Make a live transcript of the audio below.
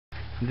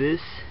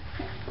This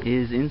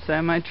is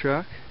inside my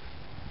truck.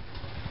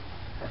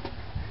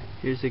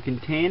 Here's a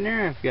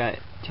container. I've got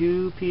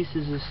 2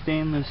 pieces of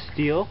stainless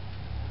steel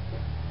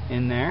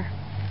in there.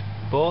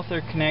 Both are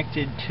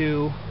connected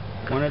to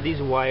one of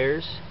these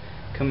wires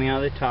coming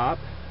out of the top,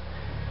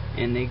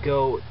 and they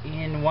go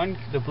in one.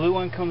 The blue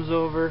one comes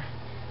over,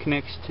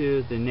 connects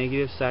to the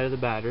negative side of the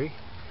battery.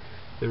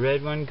 The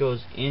red one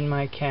goes in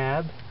my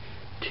cab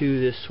to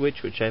the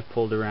switch, which I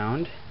pulled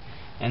around,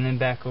 and then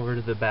back over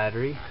to the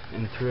battery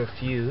and through a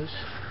fuse.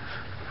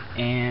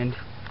 And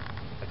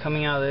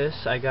coming out of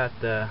this, I got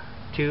the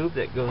tube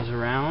that goes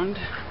around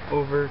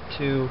over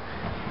to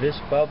this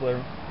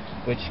bubbler,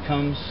 which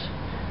comes,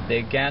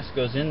 the gas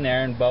goes in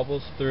there and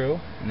bubbles through,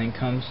 and then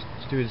comes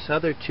through this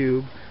other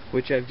tube,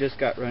 which I've just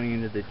got running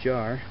into the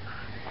jar,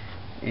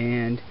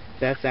 and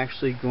that's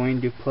actually going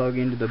to plug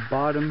into the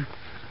bottom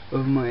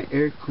of my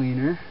air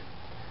cleaner.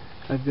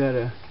 I've got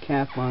a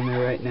cap on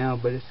there right now,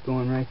 but it's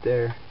going right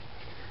there,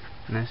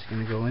 and that's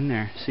going to go in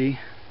there. See?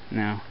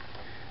 Now,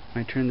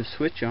 when I turn the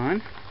switch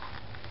on,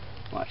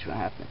 watch what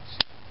happens.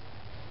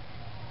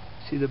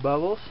 See the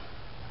bubbles?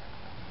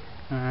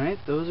 Alright,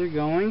 those are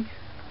going,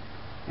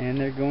 and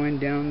they're going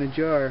down the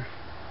jar.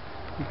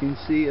 You can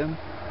see them.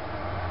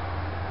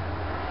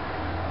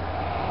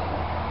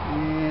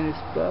 And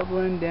it's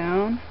bubbling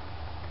down.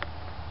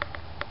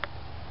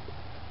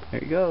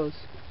 There it goes.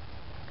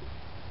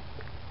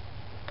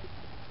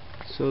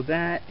 So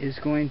that is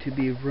going to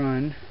be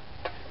run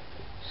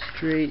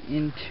straight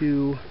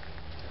into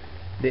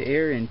the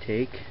air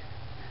intake,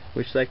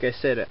 which, like I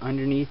said,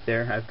 underneath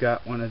there I've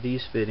got one of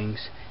these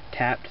fittings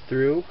tapped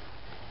through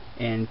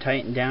and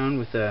tightened down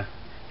with a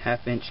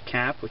 1/2 inch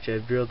cap, which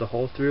I've drilled the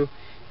hole through,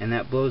 and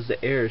that blows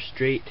the air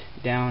straight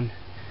down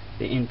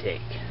the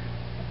intake.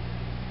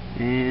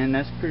 And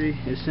that's pretty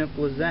as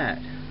simple as that.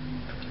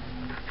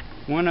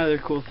 One other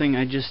cool thing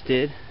I just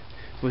did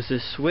was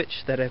this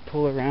switch that I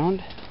pull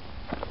around.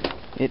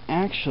 It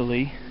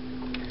actually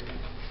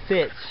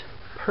fits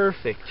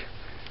perfect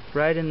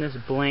right in this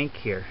blank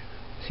here.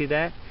 See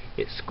that?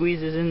 It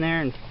squeezes in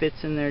there and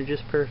fits in there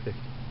just perfect.